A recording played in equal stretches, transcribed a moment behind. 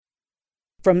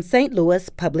from St. Louis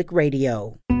Public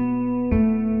Radio.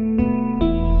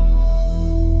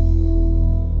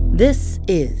 This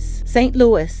is St.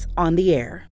 Louis on the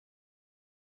Air.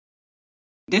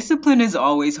 Discipline is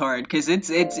always hard because it's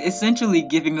essentially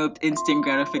giving up instant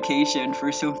gratification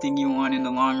for something you want in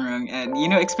the long run. And,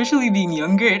 especially being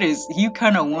younger, you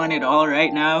kind of want it all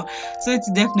right now. So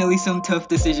it's definitely some tough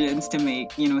decisions to make,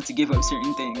 to give up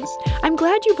certain things. I'm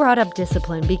glad you brought up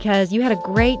discipline because you had a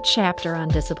great chapter on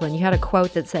discipline. You had a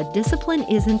quote that said, "Discipline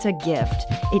isn't a gift.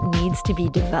 It needs to be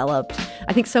developed."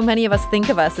 I think so many of us think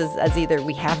of us as either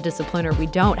we have discipline or we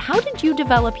don't. How did you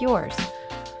develop yours?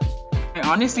 I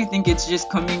honestly think it's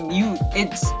just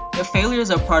the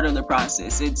failures are part of the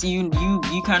process. It's you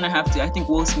kind of have to, I think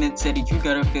Will Smith said it, you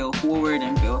gotta fail forward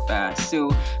and fail fast.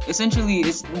 So essentially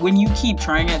it's when you keep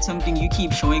trying at something, you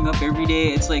keep showing up every day,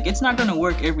 it's like, it's not gonna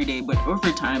work every day, but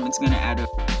over time it's gonna add up.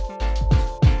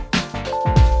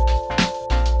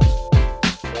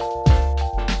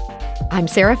 I'm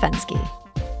Sarah Fenske.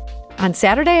 On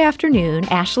Saturday afternoon,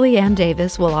 Ashley Ann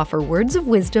Davis will offer words of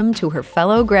wisdom to her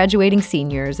fellow graduating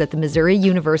seniors at the Missouri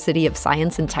University of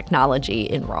Science and Technology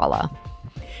in Rolla.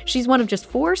 She's one of just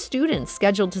 4 students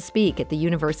scheduled to speak at the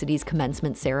university's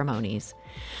commencement ceremonies.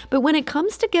 But when it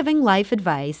comes to giving life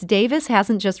advice, Davis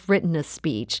hasn't just written a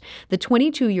speech. The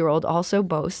 22-year-old also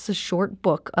boasts a short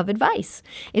book of advice.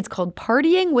 It's called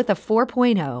Partying with a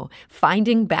 4.0,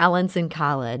 Finding Balance in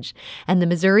College. And the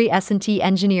Missouri S&T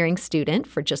engineering student,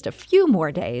 for just a few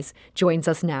more days, joins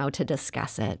us now to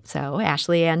discuss it. So,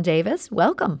 Ashley Ann Davis,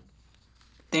 welcome.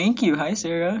 Thank you. Hi,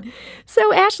 Sarah.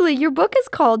 So, Ashley, your book is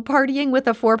called Partying with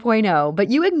a 4.0, but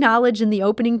you acknowledge in the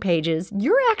opening pages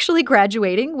you're actually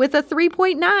graduating with a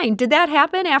 3.9. Did that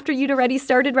happen after you'd already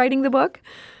started writing the book?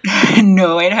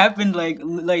 No, it happened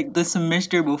like the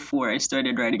semester before I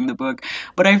started writing the book.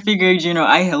 But I figured,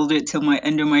 I held it till my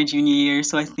end of my junior year,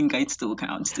 so I think it still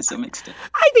counts to some extent.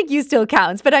 I think you still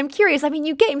counts, but I'm curious. I mean,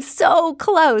 you came so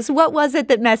close. What was it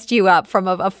that messed you up from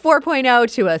a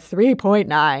 4.0 to a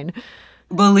 3.9?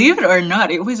 Believe it or not,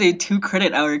 it was a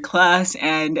 2-credit hour class,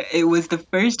 and it was the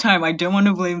first time, I don't want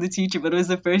to blame the teacher, but it was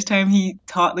the first time he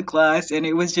taught the class, and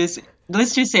it was just,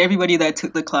 let's just say everybody that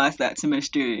took the class that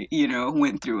semester,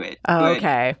 went through it. Oh,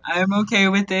 okay. But I'm okay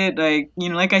with it.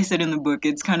 Like I said in the book,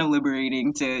 it's kind of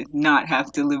liberating to not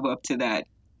have to live up to that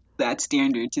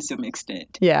standard to some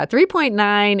extent. Yeah,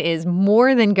 3.9 is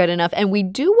more than good enough. And we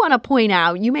do want to point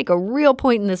out, you make a real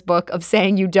point in this book of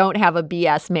saying you don't have a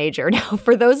BS major. Now,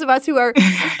 for those of us who are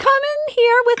coming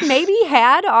here with maybe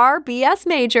had our BS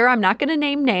major, I'm not going to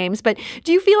name names, but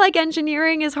do you feel like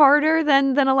engineering is harder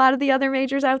than a lot of the other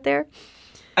majors out there?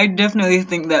 I definitely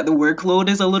think that the workload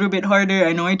is a little bit harder.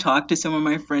 I know I talked to some of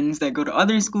my friends that go to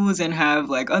other schools and have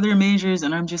other majors,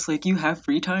 and I'm just like, you have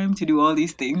free time to do all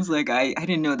these things? I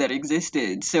didn't know that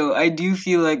existed. So I do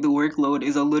feel like the workload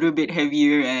is a little bit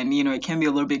heavier, and it can be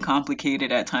a little bit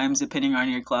complicated at times depending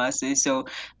on your classes. So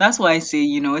that's why I say,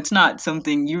 it's not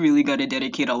something you really got to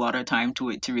dedicate a lot of time to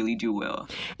it to really do well.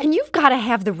 And you've got to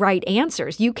have the right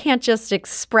answers. You can't just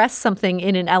express something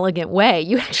in an elegant way.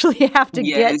 You actually have to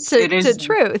get to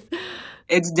truth.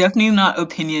 It's definitely not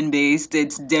opinion-based.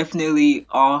 It's definitely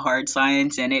all hard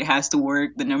science, and it has to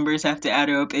work. The numbers have to add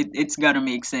up. It's got to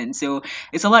make sense. So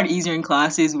it's a lot easier in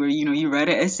classes where, you write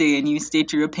an essay and you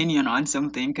state your opinion on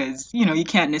something because, you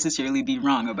can't necessarily be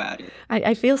wrong about it.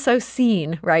 I feel so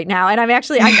seen right now, and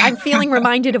I'm feeling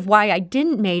reminded of why I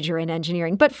didn't major in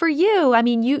engineering. But for you, I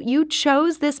mean, you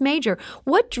chose this major.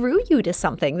 What drew you to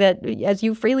something that, as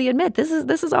you freely admit, this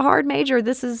is a hard major.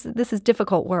 This is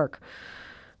difficult work?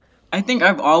 I think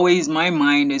my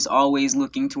mind is always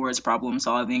looking towards problem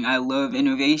solving. I love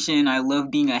innovation. I love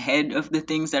being ahead of the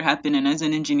things that happen. And as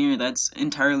an engineer, that's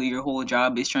entirely your whole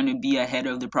job, is trying to be ahead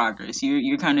of the progress.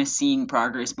 You're kind of seeing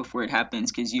progress before it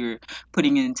happens because you're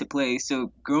putting it into play.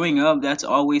 So growing up, that's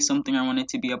always something I wanted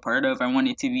to be a part of. I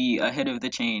wanted to be ahead of the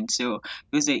change. So it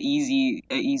was an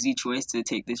easy choice to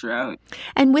take this route.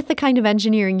 And with the kind of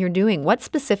engineering you're doing, what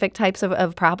specific types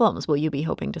of problems will you be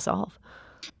hoping to solve?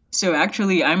 So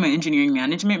actually, I'm an engineering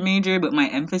management major, but my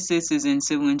emphasis is in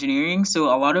civil engineering. So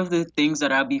a lot of the things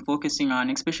that I'll be focusing on,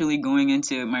 especially going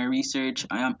into my research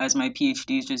as my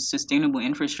PhD, is just sustainable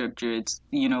infrastructure. It's,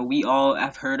 we all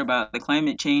have heard about the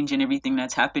climate change and everything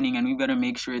that's happening, and we've got to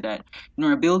make sure that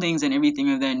our buildings and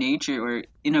everything of that nature are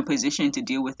in a position to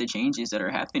deal with the changes that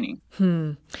are happening.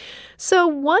 So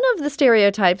one of the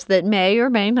stereotypes that may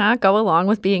or may not go along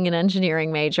with being an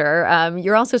engineering major,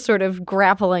 you're also sort of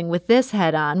grappling with this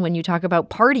head on when you talk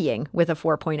about partying with a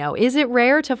 4.0. Is it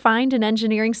rare to find an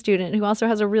engineering student who also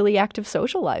has a really active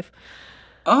social life?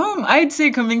 I'd say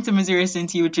coming to Missouri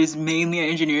S&T, which is mainly an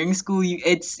engineering school,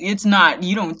 it's not,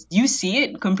 you see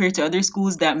it compared to other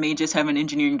schools that may just have an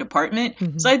engineering department.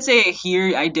 Mm-hmm. So I'd say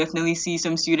here I definitely see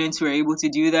some students who are able to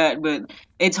do that, but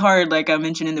it's hard, like I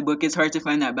mentioned in the book, it's hard to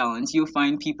find that balance. You'll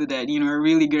find people that, are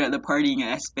really good at the partying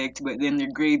aspect, but then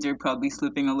their grades are probably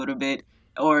slipping a little bit,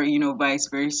 or, vice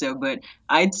versa. But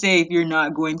I'd say if you're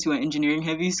not going to an engineering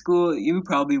heavy school, you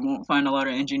probably won't find a lot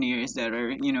of engineers that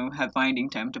are, have finding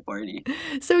time to party.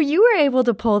 So you were able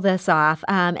to pull this off.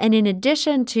 And in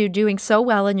addition to doing so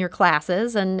well in your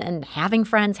classes and having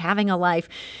friends, having a life,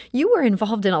 you were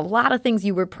involved in a lot of things.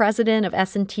 You were president of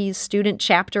S&T's student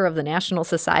chapter of the National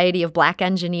Society of Black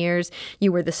Engineers.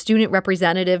 You were the student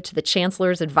representative to the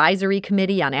Chancellor's Advisory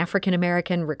Committee on African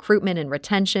American Recruitment and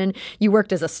Retention. You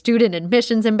worked as a student admissions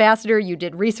ambassador. You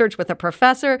did research with a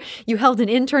professor. You held an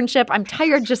internship. I'm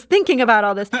tired just thinking about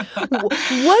all this.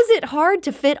 Was it hard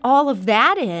to fit all of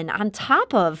that in on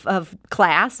top of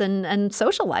class and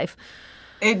social life?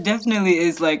 It definitely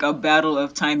is like a battle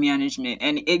of time management,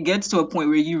 and it gets to a point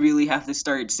where you really have to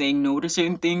start saying no to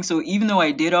certain things. So even though I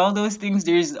did all those things,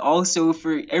 there's also,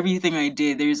 for everything I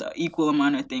did, there's an equal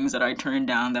amount of things that I turned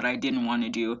down that I didn't want to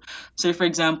do. So for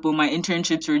example, my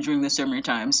internships were during the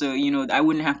summertime, so I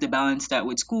wouldn't have to balance that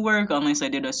with schoolwork unless I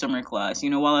did a summer class.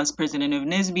 While I was president of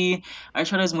NSBE, I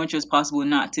tried as much as possible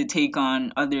not to take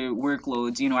on other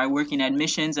workloads. I work in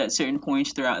admissions at certain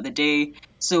points throughout the day.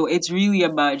 So it's really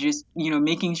about just,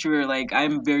 making sure like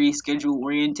I'm very schedule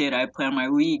oriented. I plan my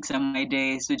weeks and my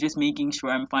days. So just making sure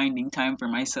I'm finding time for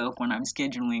myself when I'm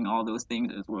scheduling all those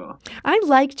things as well. I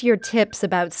liked your tips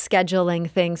about scheduling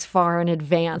things far in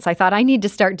advance. I thought I need to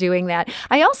start doing that.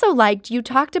 I also liked you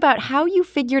talked about how you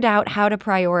figured out how to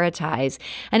prioritize.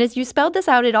 And as you spelled this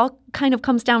out, it all kind of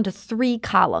comes down to 3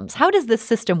 columns. How does this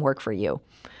system work for you?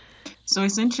 So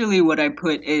essentially what I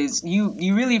put is you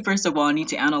really, first of all, need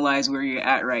to analyze where you're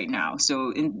at right now.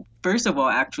 So first of all,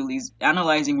 actually, is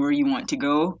analyzing where you want to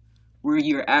go, where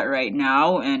you're at right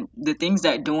now, and the things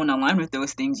that don't align with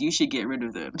those things, you should get rid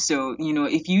of them. So,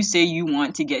 if you say you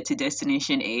want to get to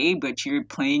destination A, but you're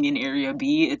playing in area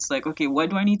B, it's like, okay, what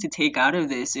do I need to take out of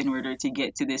this in order to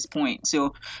get to this point?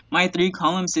 So my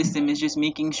 3-column system is just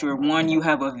making sure, one, you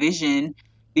have a vision,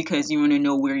 because you want to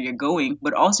know where you're going,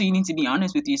 but also you need to be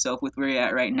honest with yourself with where you're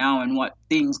at right now and what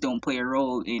things don't play a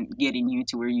role in getting you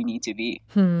to where you need to be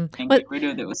and get rid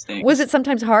of those things. Was it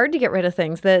sometimes hard to get rid of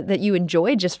things that you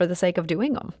enjoyed just for the sake of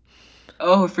doing them?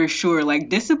 Oh, for sure. Like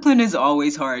discipline is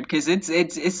always hard because it's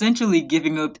essentially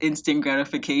giving up instant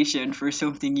gratification for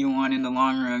something you want in the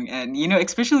long run. And,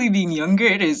 especially being younger,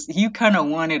 you kind of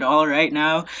want it all right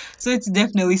now. So it's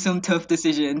definitely some tough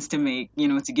decisions to make,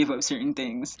 to give up certain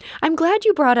things. I'm glad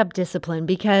you brought up discipline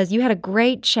because you had a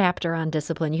great chapter on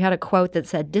discipline. You had a quote that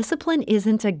said, "Discipline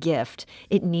isn't a gift.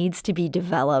 It needs to be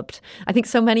developed." I think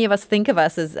so many of us think of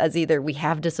us as either we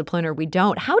have discipline or we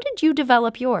don't. How did you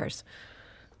develop yours?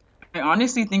 I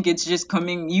honestly think it's just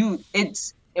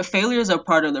failures are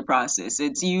part of the process.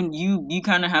 It's you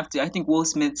kind of have to, I think Will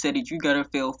Smith said it, you gotta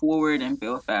fail forward and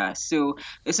fail fast. So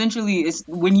essentially it's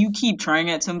when you keep trying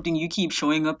at something, you keep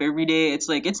showing up every day, it's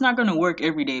like it's not gonna work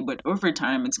every day, but over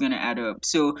time it's gonna add up.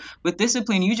 So with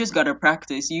discipline, you just gotta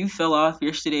practice. You fell off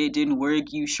yesterday, it didn't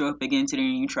work, you show up again today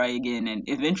and you try again, and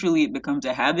eventually it becomes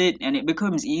a habit and it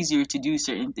becomes easier to do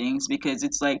certain things because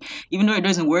it's like even though it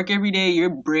doesn't work every day, your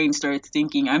brain starts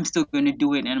thinking I'm still gonna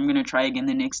do it and I'm gonna try again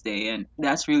the next day, and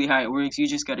that's really how it works. You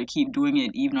just got to keep doing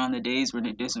it even on the days when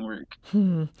it doesn't work.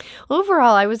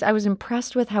 Overall, I was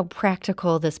impressed with how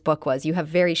practical this book was. You have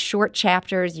very short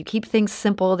chapters. You keep things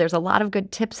simple. There's a lot of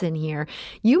good tips in here.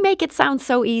 You make it sound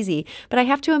so easy, but I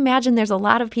have to imagine there's a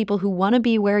lot of people who want to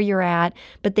be where you're at,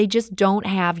 but they just don't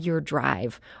have your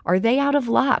drive. Are they out of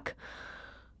luck?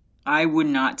 I would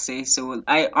not say so.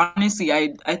 I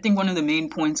think one of the main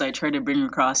points I try to bring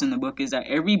across in the book is that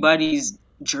everybody's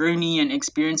journey and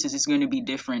experiences is going to be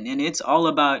different, and it's all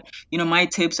about my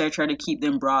tips. I try to keep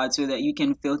them broad so that you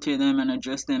can filter them and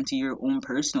adjust them to your own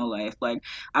personal life. Like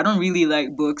I don't really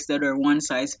like books that are one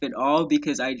size fit all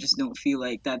because I just don't feel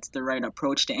like that's the right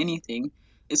approach to anything.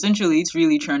 Essentially, it's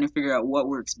really trying to figure out what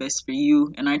works best for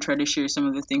you, and I try to share some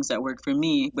of the things that work for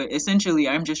me, but essentially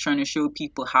I'm just trying to show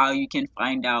people how you can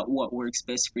find out what works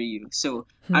best for you. So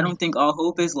I don't think all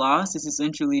hope is lost. It's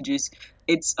essentially just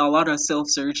it's a lot of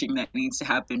self-searching that needs to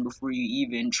happen before you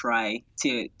even try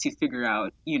to figure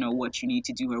out what you need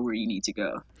to do or where you need to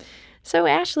go. So,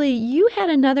 Ashley, you had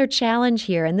another challenge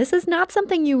here, and this is not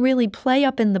something you really play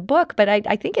up in the book, but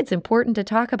I think it's important to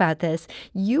talk about this.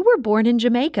 You were born in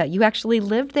Jamaica. You actually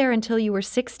lived there until you were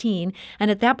 16, and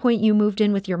at that point you moved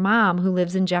in with your mom, who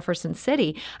lives in Jefferson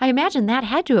City. I imagine that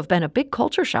had to have been a big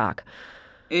culture shock.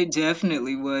 It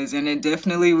definitely was, and it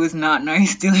definitely was not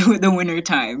nice dealing with the winter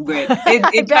time. But I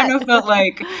it kind bet. of felt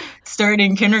like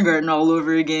starting kindergarten all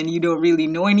over again. You don't really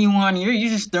know anyone. You're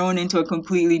just thrown into a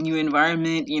completely new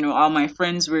environment. All my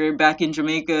friends were back in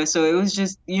Jamaica, so it was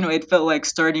just it felt like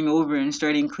starting over and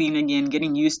starting clean again,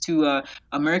 getting used to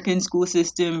American school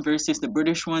system versus the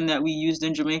British one that we used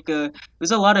in Jamaica.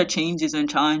 There's a lot of changes and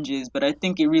challenges, but I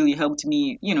think it really helped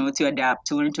me, to adapt,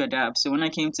 to learn to adapt. So when I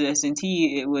came to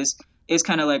S&T, it's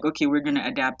kind of like, okay, we're going to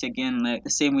adapt again, like the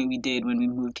same way we did when we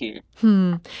moved here.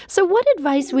 So what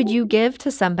advice would you give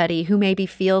to somebody who maybe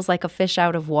feels like a fish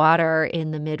out of water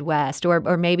in the Midwest,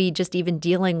 or maybe just even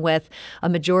dealing with a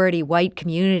majority white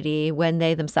community when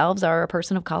they themselves are a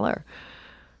person of color?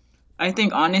 I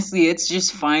think honestly, it's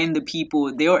just find the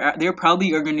people. There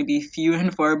probably are going to be few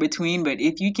and far between, but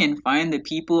if you can find the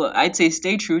people, I'd say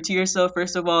stay true to yourself.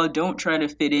 First of all, don't try to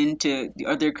fit into the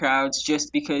other crowds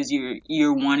just because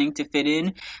you're wanting to fit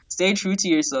in. Stay true to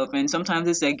yourself, and sometimes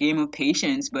it's that game of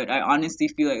patience. But I honestly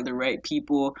feel like the right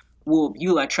people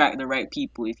you'll attract the right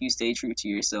people if you stay true to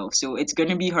yourself. So it's going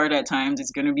to be hard at times. It's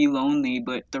going to be lonely,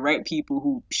 but the right people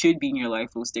who should be in your life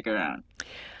will stick around.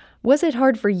 Was it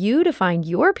hard for you to find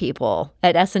your people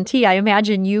at S&T? I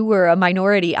imagine you were a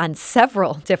minority on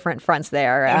several different fronts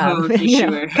there. For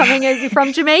sure. Coming as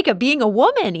from Jamaica, being a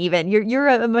woman even. You're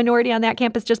a minority on that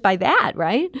campus just by that,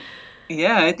 right?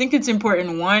 Yeah, I think it's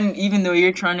important. One, even though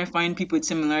you're trying to find people with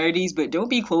similarities, but don't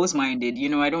be closed-minded.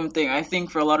 I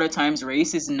think for a lot of times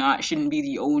race shouldn't be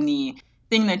the only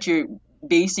thing that you're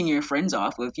basing your friends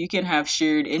off of. You can have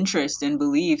shared interests and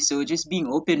beliefs. So just being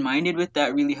open-minded with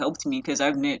that really helped me because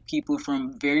I've met people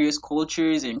from various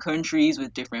cultures and countries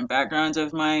with different backgrounds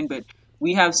of mine, but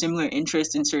we have similar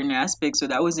interests in certain aspects. So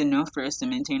that was enough for us to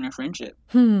maintain a friendship.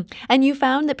 And you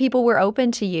found that people were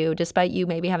open to you despite you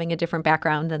maybe having a different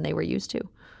background than they were used to.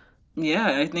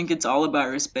 Yeah, I think it's all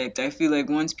about respect. I feel like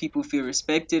once people feel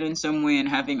respected in some way and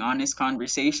having honest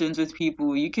conversations with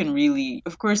people, you can really,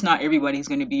 of course, not everybody's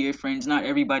going to be your friends. Not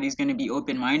everybody's going to be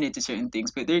open-minded to certain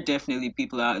things, but there are definitely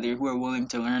people out there who are willing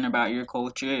to learn about your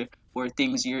culture or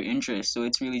things your interest. So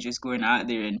it's really just going out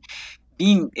there and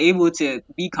being able to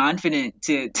be confident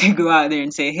to go out there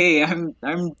and say, hey, I'm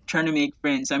trying to make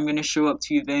friends. I'm going to show up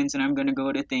to events and I'm going to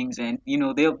go to things. And,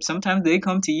 sometimes they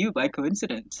come to you by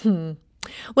coincidence.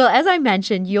 Well, as I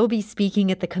mentioned, you'll be speaking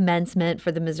at the commencement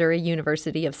for the Missouri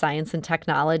University of Science and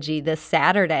Technology this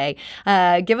Saturday.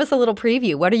 Give us a little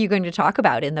preview. What are you going to talk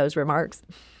about in those remarks?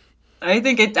 I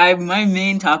think my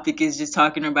main topic is just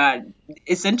talking about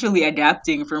essentially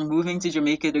adapting from moving to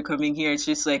Jamaica to coming here. It's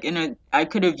just like I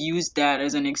could have used that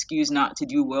as an excuse not to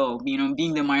do well,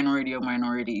 being the minority of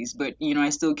minorities. But, I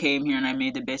still came here and I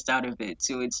made the best out of it.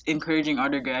 So it's encouraging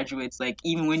other graduates, like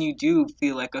even when you do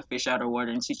feel like a fish out of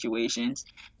water in situations,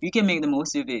 you can make the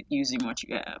most of it using what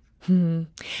you have.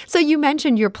 So you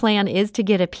mentioned your plan is to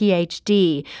get a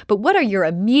PhD, but what are your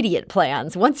immediate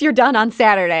plans? Once you're done on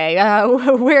Saturday,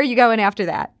 where are you going after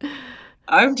that?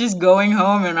 I'm just going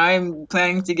home and I'm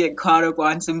planning to get caught up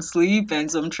on some sleep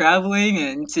and some traveling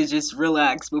and to just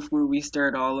relax before we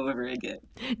start all over again.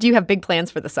 Do you have big plans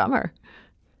for the summer?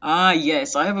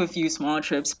 Yes, I have a few small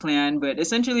trips planned, but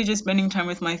essentially just spending time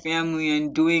with my family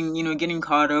and doing, getting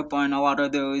caught up on a lot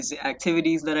of those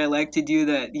activities that I like to do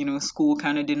that, school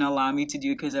kind of didn't allow me to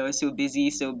do because I was so busy.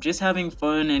 So just having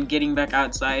fun and getting back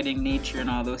outside in nature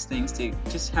and all those things to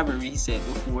just have a reset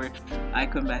before I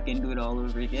come back and do it all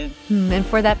over again. And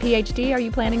for that PhD, are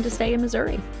you planning to stay in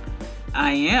Missouri?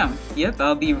 I am. Yep,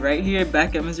 I'll be right here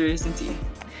back at Missouri S&T.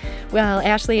 Well,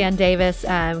 Ashley Ann Davis,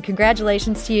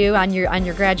 congratulations to you on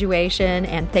your graduation,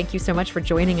 and thank you so much for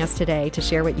joining us today to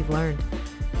share what you've learned.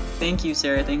 Thank you,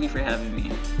 Sarah. Thank you for having me.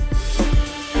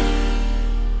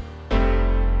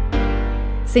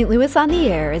 St. Louis on the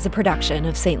Air is a production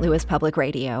of St. Louis Public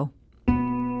Radio.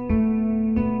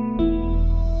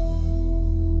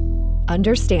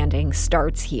 Understanding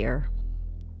starts here.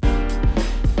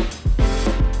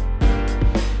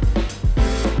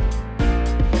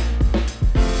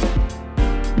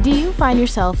 Do you find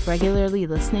yourself regularly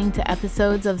listening to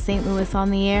episodes of St. Louis on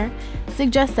the Air?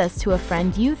 Suggest us to a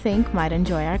friend you think might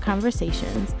enjoy our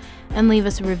conversations, and leave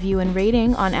us a review and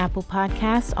rating on Apple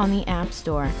Podcasts on the App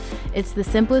Store. It's the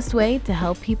simplest way to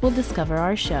help people discover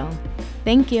our show.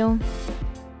 Thank you.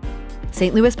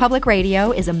 St. Louis Public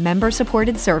Radio is a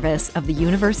member-supported service of the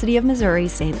University of Missouri,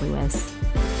 St. Louis.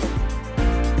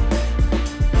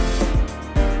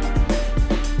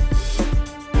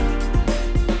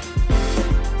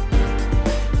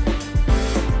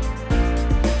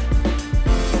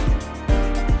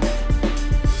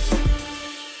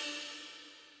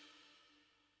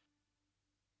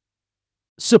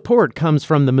 Support comes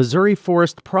from the Missouri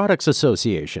Forest Products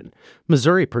Association.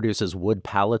 Missouri produces wood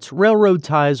pallets, railroad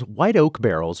ties, white oak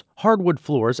barrels, hardwood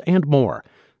floors, and more.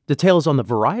 Details on the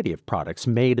variety of products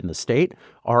made in the state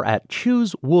are at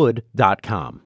choosewood.com.